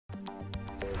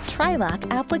TriLok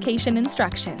application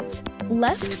instructions.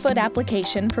 Left foot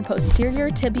application for posterior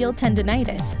tibial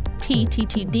tendonitis,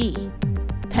 PTTD.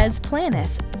 Pes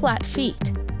planus, flat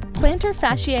feet. Plantar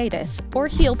fasciitis, or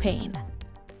heel pain.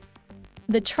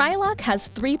 The TriLok has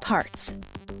 3 parts: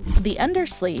 the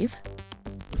undersleeve,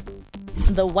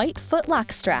 the white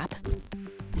FootLok strap,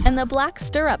 and the black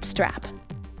stirrup strap.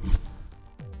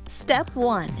 Step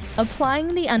 1.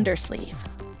 Applying the undersleeve.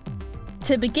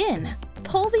 To begin,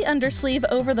 pull the undersleeve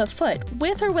over the foot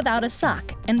with or without a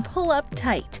sock and pull up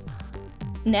tight.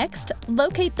 Next,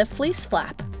 locate the fleece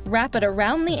flap, wrap it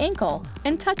around the ankle,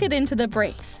 and tuck it into the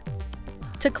brace.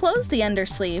 To close the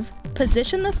undersleeve,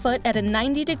 position the foot at a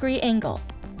 90-degree angle.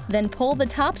 Then pull the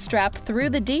top strap through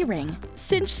the D-ring,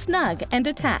 cinch snug, and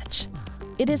attach.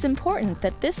 It is important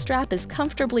that this strap is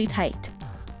comfortably tight.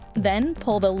 Then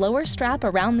pull the lower strap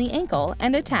around the ankle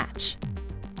and attach.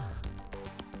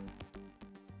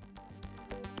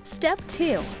 Step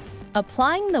 2.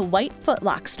 Applying the white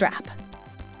FootLok strap.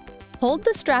 Hold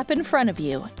the strap in front of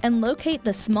you and locate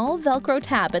the small Velcro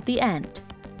tab at the end.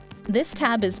 This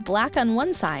tab is black on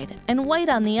one side and white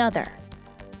on the other.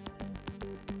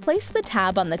 Place the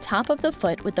tab on the top of the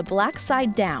foot with the black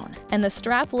side down and the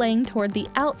strap laying toward the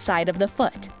outside of the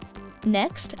foot.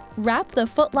 Next, wrap the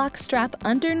FootLok strap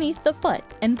underneath the foot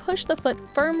and push the foot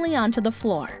firmly onto the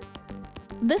floor.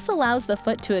 This allows the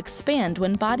foot to expand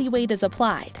when body weight is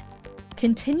applied.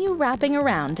 Continue wrapping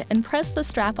around and press the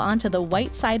strap onto the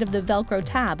white side of the Velcro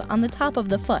tab on the top of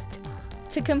the foot.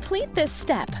 To complete this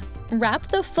step, wrap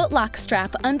the FootLok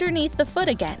strap underneath the foot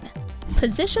again.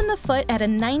 Position the foot at a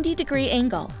 90-degree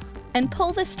angle and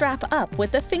pull the strap up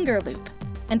with the finger loop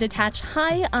and attach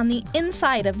high on the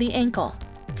inside of the ankle.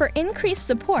 For increased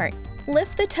support,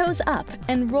 lift the toes up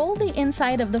and roll the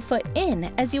inside of the foot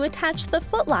in as you attach the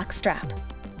FootLok strap.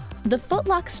 The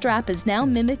FootLok strap is now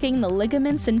mimicking the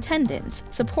ligaments and tendons,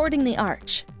 supporting the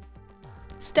arch.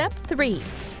 Step 3.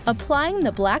 Applying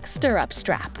the black stirrup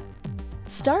strap.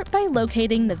 Start by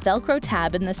locating the Velcro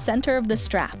tab in the center of the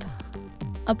strap.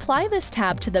 Apply this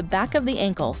tab to the back of the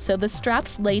ankle so the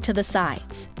straps lay to the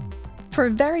sides. For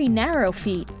very narrow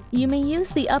feet, you may use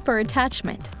the upper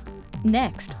attachment.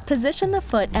 Next, position the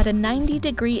foot at a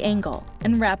 90-degree angle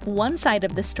and wrap one side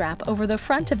of the strap over the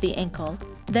front of the ankle,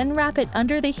 then wrap it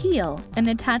under the heel and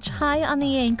attach high on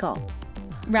the ankle.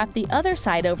 Wrap the other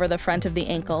side over the front of the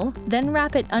ankle, then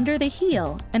wrap it under the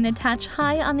heel and attach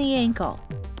high on the ankle.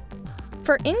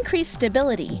 For increased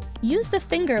stability, use the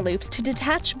finger loops to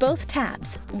detach both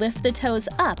tabs, lift the toes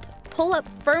up, pull up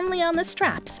firmly on the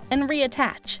straps, and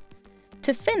reattach.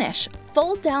 To finish,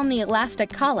 fold down the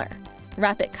elastic collar.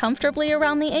 Wrap it comfortably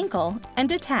around the ankle and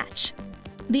attach.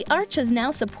 The arch is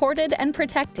now supported and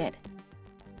protected.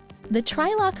 The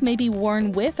TriLok may be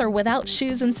worn with or without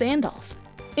shoes and sandals.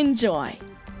 Enjoy!